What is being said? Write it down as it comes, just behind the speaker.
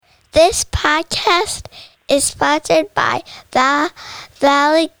This podcast is sponsored by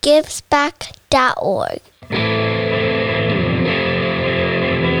ValleyGivesBack.org.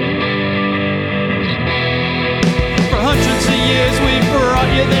 For hundreds of years we've brought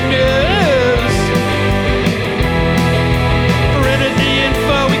you the news. Printed the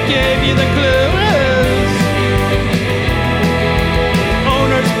info, we gave you the clues.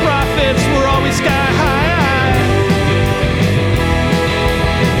 Owners' profits were always sky high.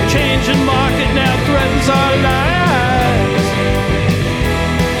 Changing market now threatens our lives.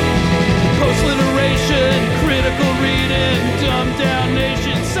 Post-literation, critical reading, dumbed down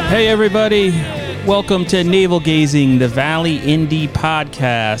nation. Hey everybody, welcome to Navel Gazing, the Valley Indy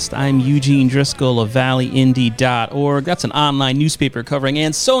podcast. I'm Eugene Driscoll of valleyindy.org. That's an online newspaper covering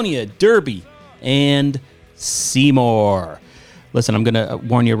Ansonia, Derby, and Seymour. Listen, I'm going to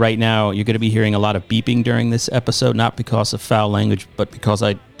warn you right now, you're going to be hearing a lot of beeping during this episode, not because of foul language, but because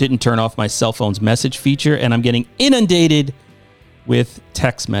I didn't turn off my cell phone's message feature, and I'm getting inundated with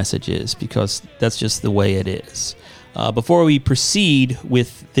text messages because that's just the way it is. Before we proceed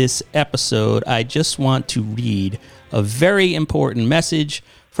with this episode, I just want to read a very important message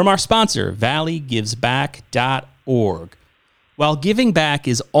from our sponsor, ValleyGivesBack.org. While giving back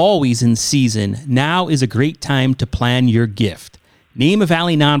is always in season, now is a great time to plan your gift. Name a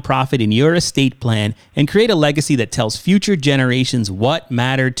Valley nonprofit in your estate plan and create a legacy that tells future generations what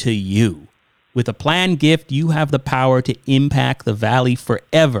mattered to you. With a planned gift, you have the power to impact the Valley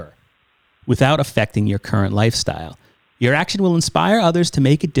forever without affecting your current lifestyle. Your action will inspire others to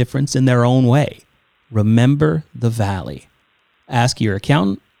make a difference in their own way. Remember the Valley. Ask your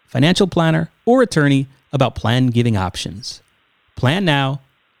accountant, financial planner, or attorney about planned giving options. Plan now,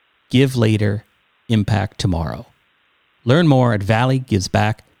 give later, impact tomorrow. Learn more at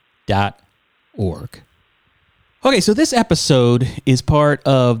valleygivesback.org. Okay, so this episode is part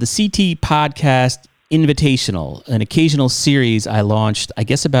of the CT Podcast Invitational, an occasional series I launched, I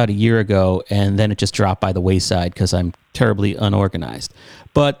guess, about a year ago, and then it just dropped by the wayside because I'm terribly unorganized.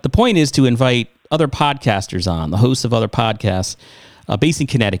 But the point is to invite other podcasters on, the hosts of other podcasts based in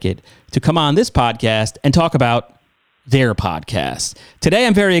Connecticut, to come on this podcast and talk about their podcast. Today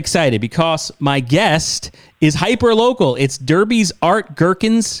I'm very excited because my guest is hyper local. It's Derby's Art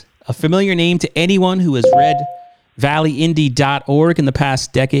Gerkens, a familiar name to anyone who has read valleyindy.org in the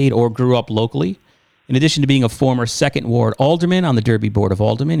past decade or grew up locally. In addition to being a former Second Ward Alderman on the Derby Board of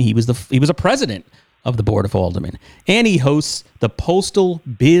Aldermen, he was a president of the Board of Aldermen, and he hosts the Postal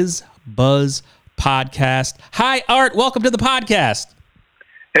Biz Buzz podcast. Hi, Art. Welcome to the podcast.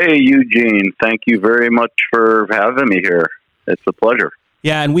 Hey, Eugene. Thank you very much for having me here. It's a pleasure.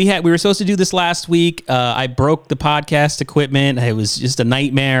 Yeah, and we were supposed to do this last week. I broke the podcast equipment. It was just a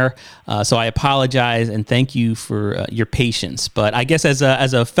nightmare. So I apologize and thank you for your patience. But I guess as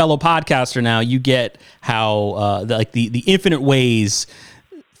a fellow podcaster now, you get how the infinite ways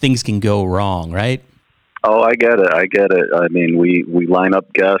things can go wrong, right? Oh, I get it. I mean, we line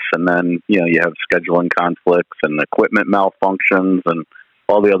up guests, and then you have scheduling conflicts and equipment malfunctions and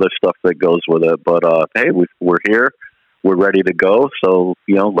all the other stuff that goes with it. But hey, we're here. We're ready to go. So,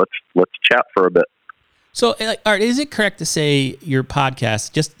 let's chat for a bit. So, Art, is it correct to say your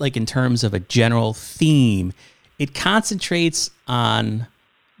podcast, just like in terms of a general theme, it concentrates on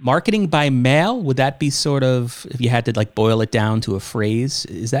marketing by mail? Would that be sort of, if you had to boil it down to a phrase,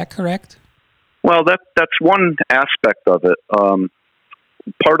 is that correct? Well, that's one aspect of it.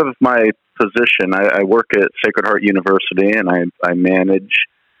 Part of my position, I work at Sacred Heart University, and I manage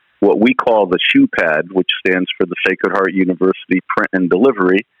what we call the SHU Pad, which stands for the Sacred Heart University Print and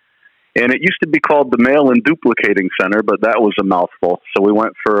Delivery. And it used to be called the Mail and Duplicating Center, but that was a mouthful. So we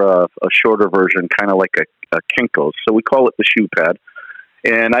went for a shorter version, kind of like a Kinko's. So we call it the SHU Pad.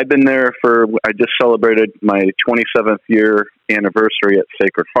 And I've been there I just celebrated my 27th year anniversary at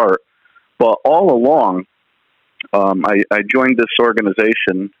Sacred Heart. But all along, I joined this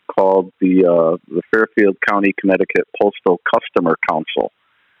organization called the Fairfield County, Connecticut Postal Customer Council.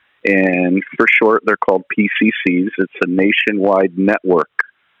 And for short, they're called PCCs. It's a nationwide network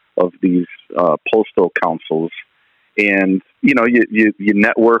of these postal councils. And, you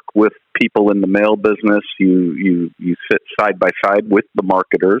network with people in the mail business. You sit side by side with the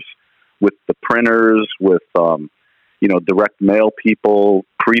marketers, with the printers, with, direct mail people,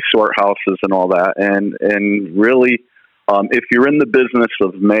 pre-sort houses and all that. And really, if you're in the business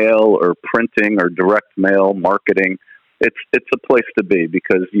of mail or printing or direct mail marketing, it's a place to be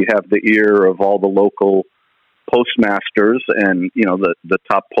because you have the ear of all the local postmasters and, the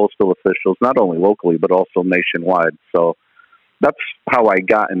top postal officials, not only locally, but also nationwide. So that's how I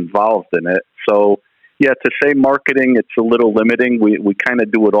got involved in it. So, to say marketing, it's a little limiting. We kind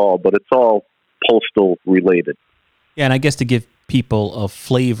of do it all, but it's all postal related. Yeah, and I guess to give people a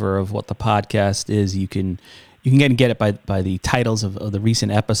flavor of what the podcast is, you can get it by the titles of the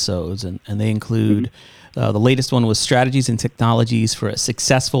recent episodes, and they include the latest one was Strategies and Technologies for a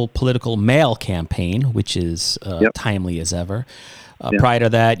Successful Political Mail Campaign, which is timely as ever. Prior to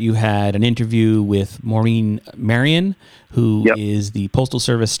that, you had an interview with Maureen Marion, who is the Postal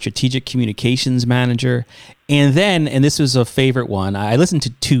Service Strategic Communications Manager. And then, and this was a favorite one, I listened to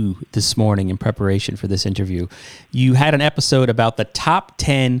 2 this morning in preparation for this interview. You had an episode about the top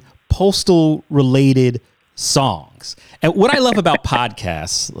 10 postal-related songs. And what I love about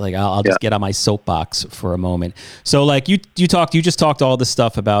podcasts, like I'll just get on my soapbox for a moment. So like you just talked all this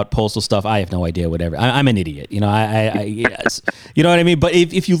stuff about postal stuff. I have no idea, whatever. I'm an idiot. You know, you know what I mean? But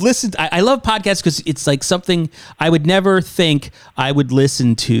if you listen, I love podcasts because it's like something I would never think I would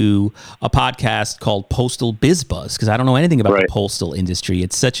listen to a podcast called Postal Biz Buzz, because I don't know anything about the postal industry.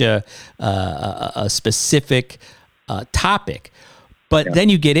 It's such a specific topic. But then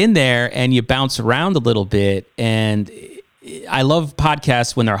you get in there and you bounce around a little bit. And I love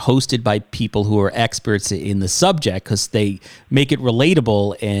podcasts when they're hosted by people who are experts in the subject, because they make it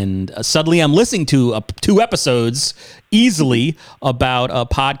relatable. And suddenly I'm listening to 2 episodes easily about a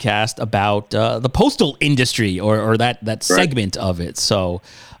podcast about the postal industry or that segment of it. So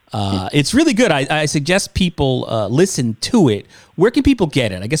it's really good. I suggest people listen to it. Where can people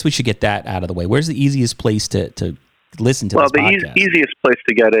get it? I guess we should get that out of the way. Where's the easiest place to listen to this podcast? Well, the easiest place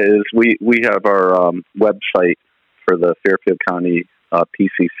to get it is we have our website for the Fairfield County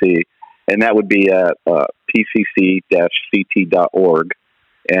PCC, and that would be at pcc-ct.org,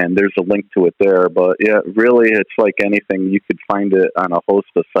 and there's a link to it there. But yeah, really, it's like anything. You could find it on a host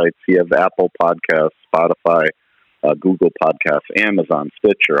of sites. You have Apple Podcasts, Spotify, Google Podcasts, Amazon,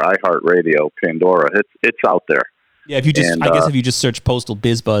 Stitcher, iHeartRadio, Pandora. It's out there. Yeah, if you just, I guess if you just search Postal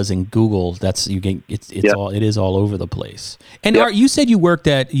Biz Buzz in Google, it is all over the place. And Art, you said you've worked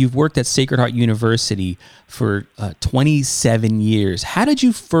at Sacred Heart University for 27 years. How did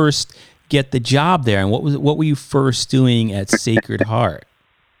you first get the job there, and what were you first doing at Sacred Heart?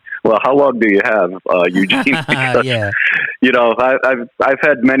 Well, how long do you have, Eugene? Because, you know, I've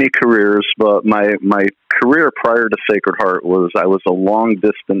had many careers, but my career prior to Sacred Heart I was a long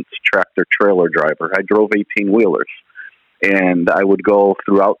distance tractor trailer driver. I drove 18-wheelers, and I would go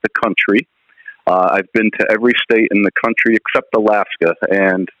throughout the country. I've been to every state in the country except Alaska,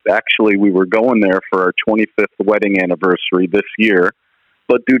 and actually we were going there for our 25th wedding anniversary this year,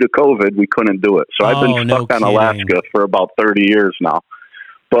 but due to COVID, we couldn't do it. So I've been stuck on Alaska for about 30 years now.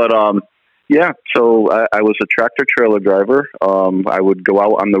 But, so I was a tractor trailer driver. I would go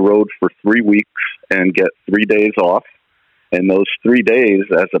out on the road for 3 weeks and get 3 days off. And those 3 days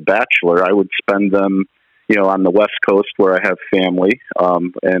as a bachelor, I would spend them, you know, on the West Coast where I have family.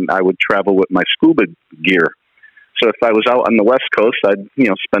 And I would travel with my scuba gear. So if I was out on the West Coast, I'd, you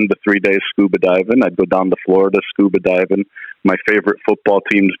know, spend the 3 days scuba diving. I'd go down to Florida scuba diving. My favorite football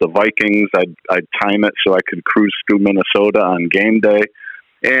team's the Vikings. I'd time it so I could cruise through Minnesota on game day.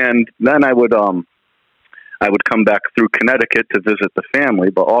 And then I would come back through Connecticut to visit the family,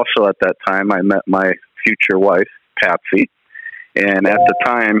 but also at that time I met my future wife, Patsy. And at the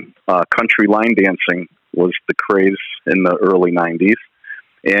time, country line dancing was the craze in the early 90s.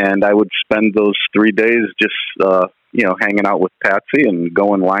 And I would spend those 3 days just, hanging out with Patsy and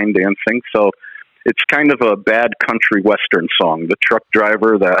going line dancing. So it's kind of a bad country western song. The truck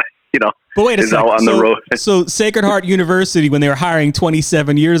driver that, but wait a second. Out on the road. So Sacred Heart University, when they were hiring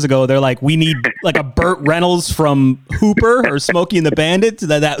 27 years ago, they're like, we need like a Burt Reynolds from Hooper or Smokey and the Bandit.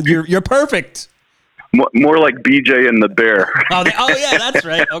 That you're perfect. More like BJ and the Bear. Oh yeah, that's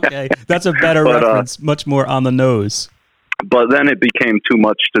right. Okay, that's a better reference. Much more on the nose. But then it became too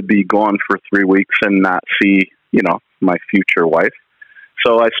much to be gone for 3 weeks and not see, my future wife.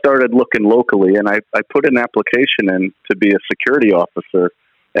 So I started looking locally, and I put an application in to be a security officer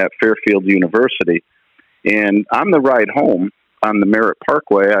at Fairfield University. And on the ride home on the Merritt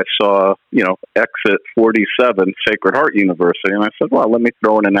Parkway, I saw, exit 47, Sacred Heart University. And I said, well, let me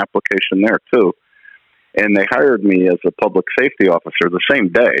throw in an application there too. And they hired me as a public safety officer the same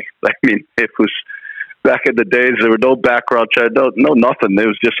day. I mean, it was back in the days, there were no background check, no nothing. It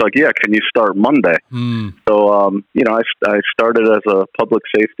was just like, yeah, can you start Monday? So, I started as a public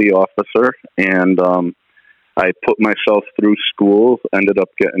safety officer, and I put myself through school, ended up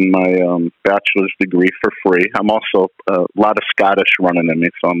getting my bachelor's degree for free. I'm also a lot of Scottish running in me,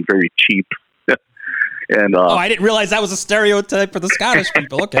 so I'm very cheap. And I didn't realize that was a stereotype for the Scottish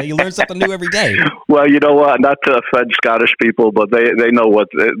people. Okay, you learn something new every day. Well, you know what? Not to offend Scottish people, but they know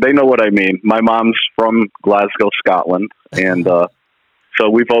what I mean. My mom's from Glasgow, Scotland, and so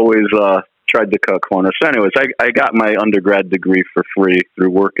we've always tried to cut corners. So anyways, I got my undergrad degree for free through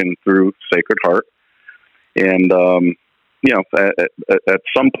working through Sacred Heart. And, at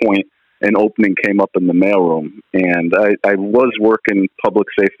some point, an opening came up in the mailroom. And I was working public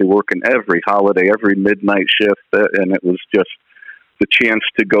safety, working every holiday, every midnight shift. And it was just the chance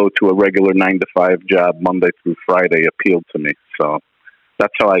to go to a regular 9-to-5 job Monday through Friday appealed to me. So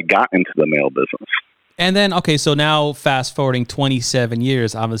that's how I got into the mail business. And then, okay, so now fast forwarding 27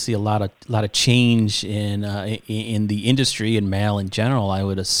 years, obviously a lot of change in the industry and mail in general, I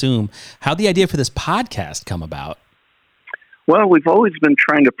would assume. How'd the idea for this podcast come about? Well, we've always been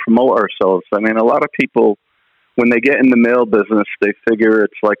trying to promote ourselves. I mean, a lot of people, when they get in the mail business, they figure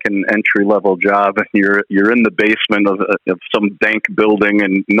it's like an entry-level job, and you're in the basement of some dank building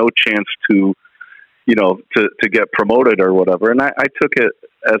and no chance to get promoted or whatever. And I took it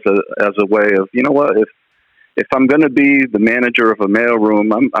as a way of, you know what, if I'm going to be the manager of a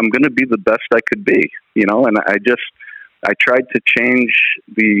mailroom, I'm going to be the best I could be, and I tried to change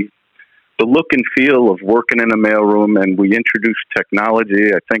the look and feel of working in a mailroom, and we introduced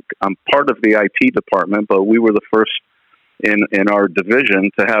technology. I think I'm part of the IT department, but we were the first in our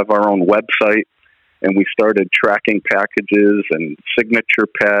division to have our own website, and we started tracking packages and signature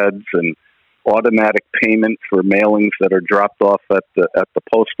pads and automatic payment for mailings that are dropped off at the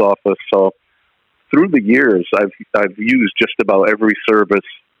post office. So through the years, I've used just about every service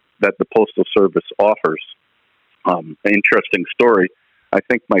that the Postal Service offers. Interesting story. I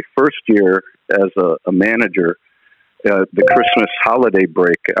think my first year as a manager, the Christmas holiday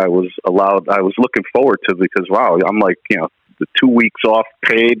break, I was looking forward to, because wow, I'm like, the 2 weeks off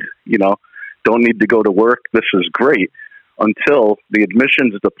paid, don't need to go to work. This is great. Until the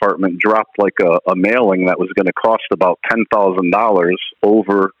admissions department dropped like a mailing that was going to cost about $10,000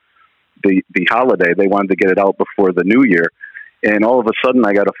 over the holiday. They wanted to get it out before the new year. And all of a sudden,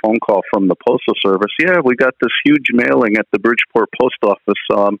 I got a phone call from the Postal Service. Yeah, we got this huge mailing at the Bridgeport Post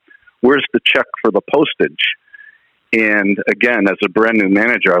Office. Where's the check for the postage? And again, as a brand new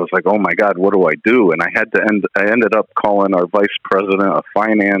manager, I was like, oh my God, what do I do? And I ended up calling our vice president of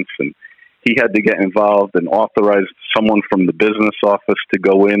finance, and he had to get involved and authorize someone from the business office to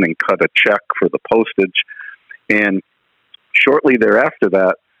go in and cut a check for the postage. And shortly thereafter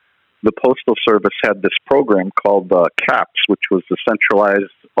that, the Postal Service had this program called CAPS, which was the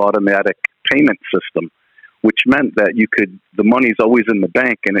Centralized Automatic Payment System, which meant that the money's always in the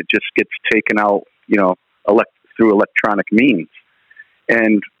bank and it just gets taken out, through electronic means.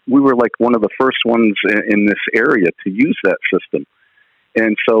 And we were like one of the first ones in this area to use that system.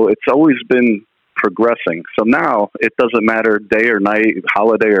 And so it's always been progressing. So now it doesn't matter day or night,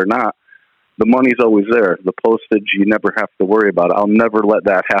 holiday or not. The money's always there. The postage, you never have to worry about it. I'll never let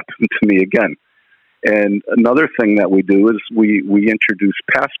that happen to me again. And another thing that we do is we introduce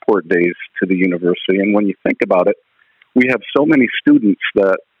passport days to the university. And when you think about it, we have so many students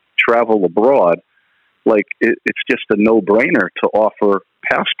that travel abroad, like it's just a no-brainer to offer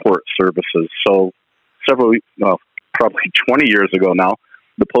passport services. So probably 20 years ago now,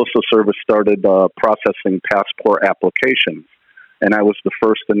 the Postal Service started processing passport applications. And I was the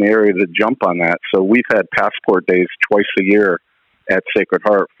first in the area to jump on that. So we've had passport days twice a year at Sacred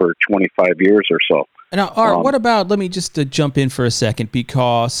Heart for 25 years or so. Now, Art, what about, let me just jump in for a second,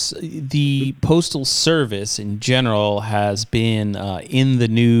 because the Postal Service in general has been in the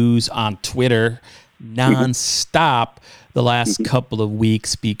news on Twitter nonstop the last couple of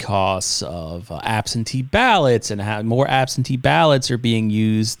weeks because of absentee ballots, and how more absentee ballots are being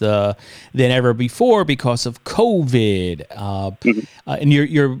used than ever before because of COVID. And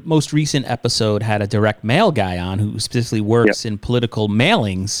your most recent episode had a direct mail guy on who specifically works in political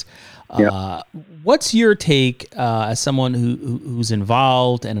mailings. What's your take as someone who's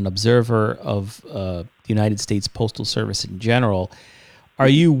involved and an observer of the United States Postal Service in general? Are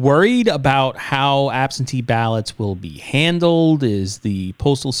you worried about how absentee ballots will be handled? Is the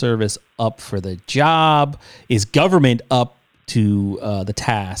Postal Service up for the job? Is government up to the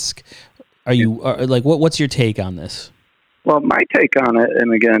task? Are you what's your take on this? Well, my take on it,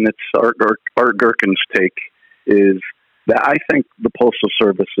 and again, it's Art Gerken's take, is that I think the Postal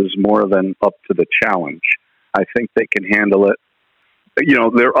Service is more than up to the challenge. I think they can handle it.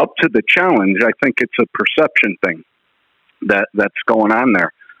 They're up to the challenge. I think it's a perception thing that's going on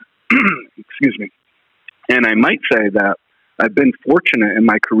there. Excuse me. And I might say that I've been fortunate in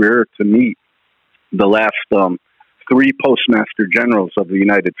my career to meet the last 3 Postmaster Generals of the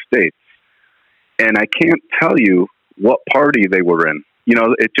United States. And I can't tell you what party they were in.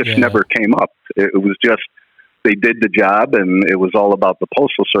 It just never came up. It was just, they did the job, and it was all about the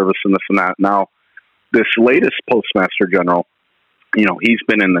Postal Service and this and that. Now, this latest Postmaster General, you know, he's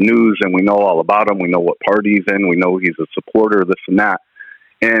been in the news and we know all about him. We know what party he's in. We know he's a supporter of this and that.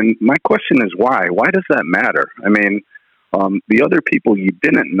 And my question is why? Why does that matter? I mean, the other people you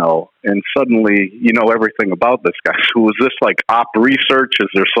didn't know, and suddenly you know everything about this guy. So was this like op research? Is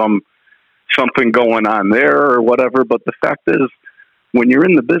there something going on there or whatever? But the fact is, when you're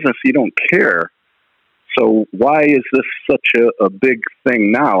in the business, you don't care. So why is this such a big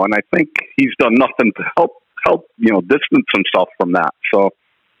thing now? And I think he's done nothing to help you know, distance himself from that. So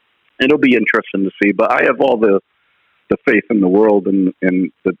it'll be interesting to see. But I have all the faith in the world and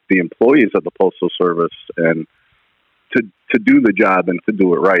the employees of the Postal Service and to do the job and to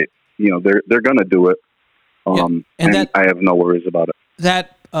do it right. You know, they're going to do it. And I have no worries about it.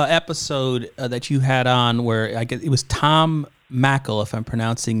 That episode that you had on where I guess it was Tom Mackel, if I'm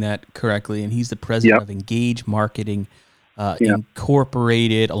pronouncing that correctly, and he's the president of Engage Marketing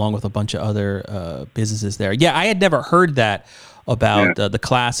Incorporated, along with a bunch of other businesses there. Yeah, I had never heard that about the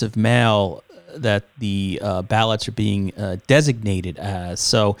class of mail that the ballots are being designated as.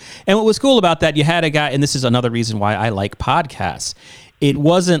 So, and what was cool about that, you had a guy, and this is another reason why I like podcasts. It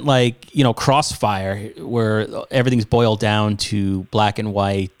wasn't like, you know, Crossfire where everything's boiled down to black and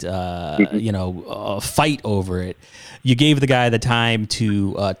white, you know, a fight over it. You gave the guy the time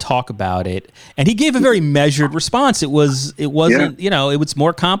to talk about it, and he gave a very measured response. It wasn't, you know, it was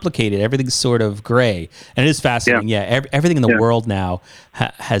more complicated. Everything's sort of gray, and it is fascinating. Yeah, everything in the world now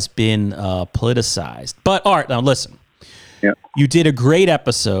has been politicized. But Art, now listen. Yeah. You did a great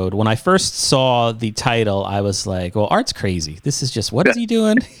episode. When I first saw the title, I was like, well, Art's crazy. This is just, what is he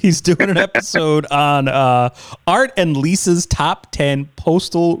doing? He's doing an episode on Art and Lisa's top 10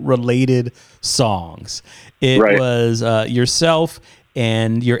 postal-related songs. It was yourself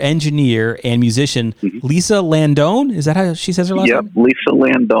and your engineer and musician, Lisa Landone. Is that how she says her last name? Yep, Lisa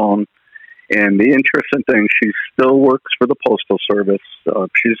Landone. And the interesting thing, she still works for the Postal Service.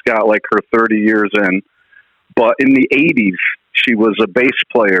 She's got like her 30 years in. But in the 80s, she was a bass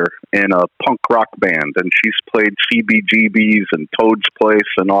player in a punk rock band, and she's played CBGBs and Toad's Place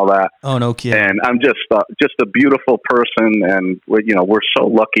and all that. Oh, no kidding. And I'm just a beautiful person, and you know, we're so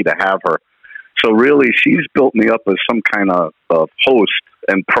lucky to have her. So really, she's built me up as some kind of host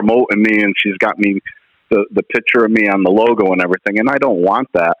and promoting me, and she's got me the picture of me on the logo and everything, and I don't want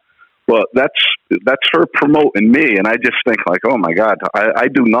that. But that's her promoting me, and I just think like, oh my God, I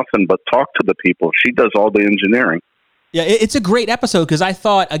do nothing but talk to the people. She does all the engineering. Yeah, it's a great episode because I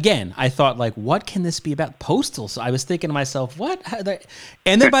thought like, what can this be about? Postal. So I was thinking to myself, what?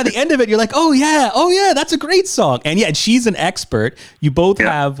 And then by the end of it, you're like, oh yeah, that's a great song. And yeah, she's an expert. You both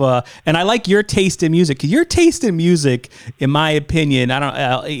have, and I like your taste in music. Your taste in music, in my opinion,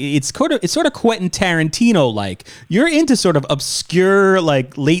 it's sort of Quentin Tarantino like. You're into sort of obscure,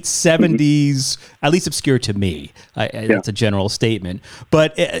 like late 70s, at least obscure to me. That's a general statement.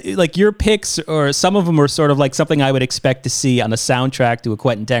 But like your picks, or some of them are sort of like something I would expect to see on a soundtrack to a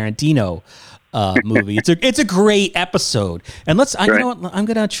Quentin Tarantino movie. It's a great episode. And you know what, I'm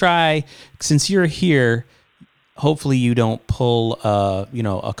gonna try, since you're here, hopefully you don't pull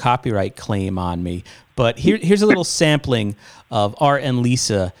a copyright claim on me. But here's a little sampling of Art and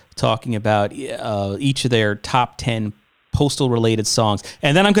Lisa talking about each of their top 10 postal related songs,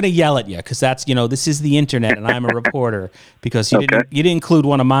 and then I'm going to yell at you because that's, you know, this is the internet and I'm a reporter, because you didn't include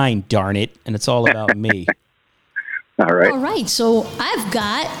one of mine, darn it, and it's all about me. All right. So I've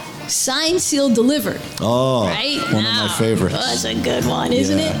got Signed, Sealed, Delivered. Oh, right? One of my favorites. That's a good one,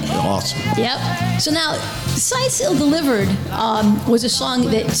 isn't it? Awesome. Yep. So now, Signed, Sealed, Delivered was a song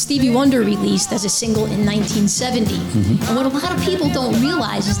that Stevie Wonder released as a single in 1970. And what a lot of people don't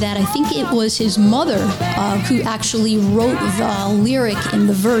realize is that I think it was his mother who actually wrote the lyric in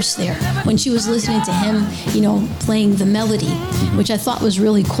the verse there when she was listening to him, you know, playing the melody, which I thought was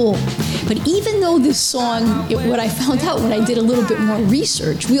really cool. But even though this song, what I found out when I did a little bit more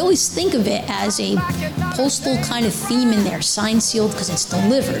research, we always think of it as a postal kind of theme in there, signed, sealed, because it's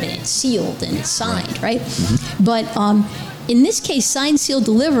delivered and it's sealed and it's signed, right? But in this case, signed, sealed,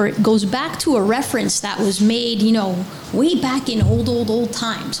 delivered goes back to a reference that was made, you know, way back in old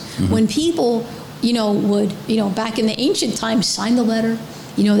times when people, you know, would, you know, back in the ancient times, sign the letter.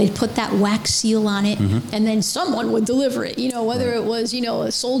 You know, they'd put that wax seal on it, and then someone would deliver it, you know, whether it was, you know,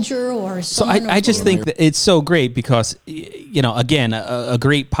 a soldier or someone. So I just think that it's so great because, you know, again, a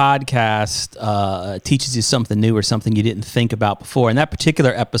great podcast teaches you something new or something you didn't think about before. And that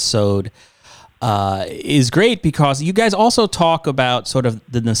particular episode is great because you guys also talk about sort of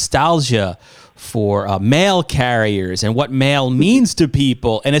the nostalgia for mail carriers and what mail means to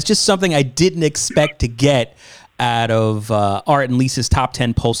people. And it's just something I didn't expect to get out of Art and Lisa's top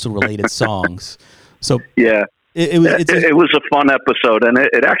 10 postal related songs. So Yeah. it was a fun episode, and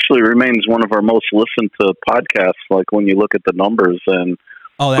it actually remains one of our most listened to podcasts. Like when you look at the numbers, and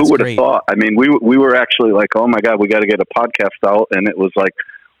that's who would have great. thought? I mean, we were actually like, oh my God, we got to get a podcast out, and it was like,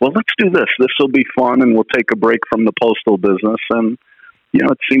 well, let's do this. This will be fun, and we'll take a break from the postal business. And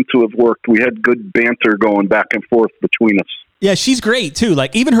it seemed to have worked. We had good banter going back and forth between us. Yeah, she's great too.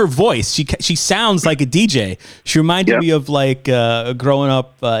 Like even her voice, she sounds like a DJ. She reminded me of like growing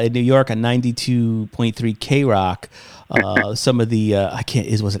up in New York on 92.3 K-Rock. Some of the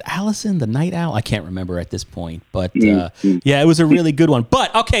was it Allison the Night Owl? I can't remember at this point, but yeah, it was a really good one.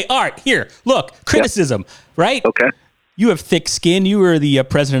 But okay, Art, here, look, criticism, right? Okay. You have thick skin. You were the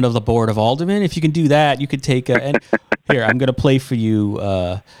president of the board of aldermen. If you can do that, you could take. And here, I'm going to play for you.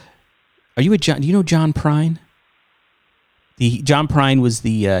 Are you a John? Do you know John Prine? John Prine was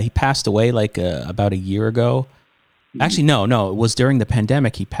he passed away like about a year ago. Actually, no, it was during the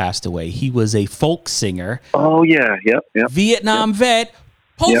pandemic he passed away. He was a folk singer. Oh, yeah, yep. Vietnam vet,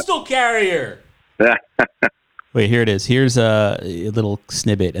 postal carrier. Wait, here it is. Here's a little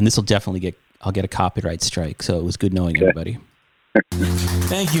snippet, and this will definitely I'll get a copyright strike, so it was good knowing everybody.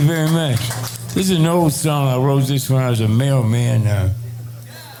 Thank you very much. This is an old song. I wrote this when I was a mailman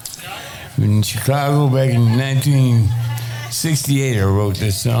in Chicago back in 1968. I wrote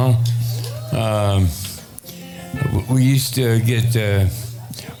this song. We used to get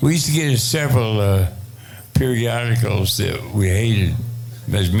several periodicals that we hated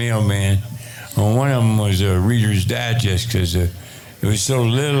as mailman. And one of them was Reader's Digest because it was so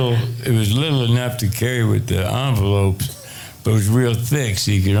little. It was little enough to carry with the envelopes, but it was real thick,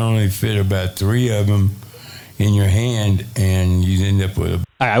 so you could only fit about 3 of them in your hand, and you'd end up with a...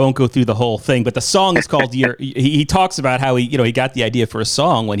 I won't go through the whole thing, but the song is called he talks about how he got the idea for a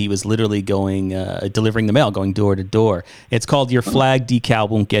song when he was literally going delivering the mail, going door to door. It's called Your Flag Decal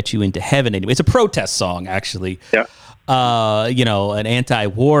Won't Get You Into Heaven Anyway. It's a protest song, actually. Yeah. An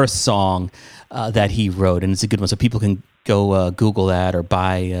anti-war song that he wrote, and it's a good one. So people can go Google that or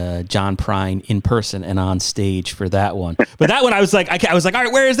buy John Prine in person and on stage for that one. But that one, I was like, all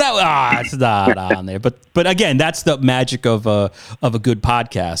right, where is that? It's not on there. But again, that's the magic of a good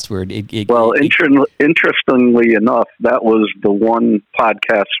podcast. Where interestingly enough, that was the one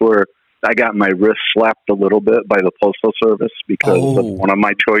podcast where I got my wrist slapped a little bit by the Postal Service because of one of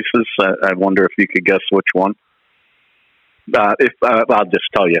my choices. I wonder if you could guess which one. I'll just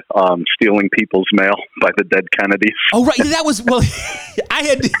tell you, Stealing People's Mail by the Dead Kennedys. Oh, right. That was, I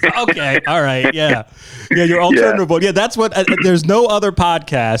had, okay. All right. Yeah. Yeah. Your alternative vote. Yeah. That's what, there's no other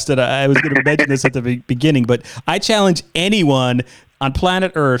podcast that I was going to mention this at the beginning, but I challenge anyone on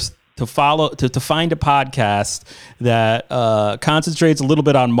planet Earth to find a podcast that concentrates a little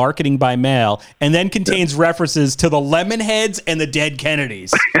bit on marketing by mail and then contains references to the Lemonheads and the Dead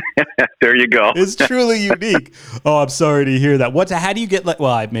Kennedys. There you go. It's truly unique. Oh, I'm sorry to hear that. How do you get?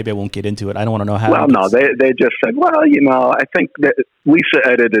 Maybe I won't get into it. I don't want to know how. Well, no, they just said, I think that Lisa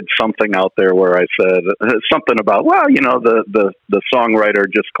edited something out there where I said something about, the songwriter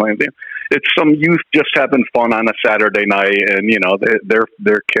just claimed it's some youth just having fun on a Saturday night, and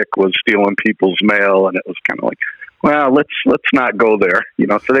their kick was stealing people's mail, and it was kind of like, well, let's not go there,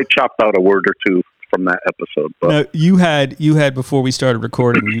 So they chopped out a word or two from that episode. But. Now, you had before we started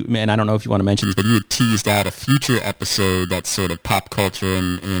recording, and I don't know if you want to mention this, but you had teased out a future episode that's sort of pop culture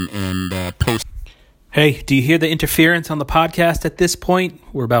and post. Hey, do you hear the interference on the podcast at this point?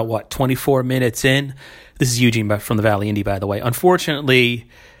 We're about 24 minutes in. This is Eugene from the Valley Indie, by the way. Unfortunately,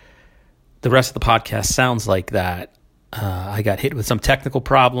 the rest of the podcast sounds like that. I got hit with some technical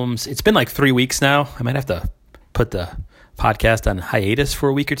problems. It's been like 3 weeks now. I might have to put the podcast on hiatus for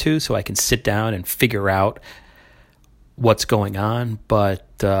a week or two so I can sit down and figure out what's going on. But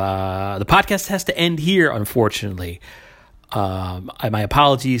the podcast has to end here, unfortunately. My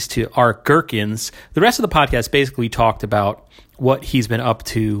apologies to Art Gerkens. The rest of the podcast basically talked about what he's been up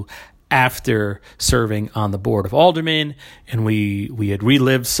to after serving on the Board of Aldermen, and we had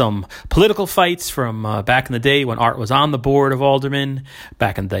relived some political fights from back in the day when Art was on the Board of Aldermen.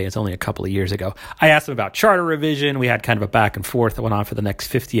 Back in the day, it's only a couple of years ago. I asked him about charter revision. We had kind of a back and forth that went on for the next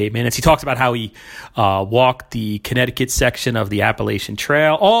 58 minutes. He talks about how he walked the Connecticut section of the Appalachian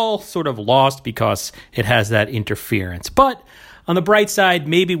Trail, all sort of lost because it has that interference. But on the bright side,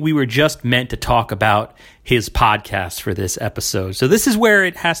 maybe we were just meant to talk about his podcast for this episode. So this is where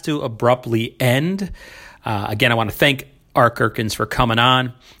it has to abruptly end. Again, I want to thank Art Gerkens for coming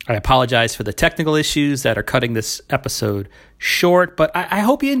on. I apologize for the technical issues that are cutting this episode short, but I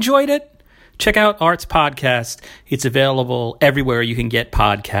hope you enjoyed it. Check out Art's podcast. It's available everywhere you can get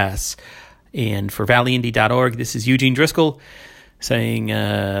podcasts. And for valleyindie.org, this is Eugene Driscoll saying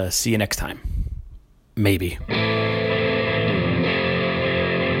see you next time. Maybe.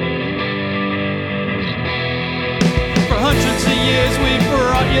 For hundreds of years we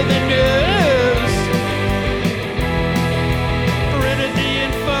brought you the news.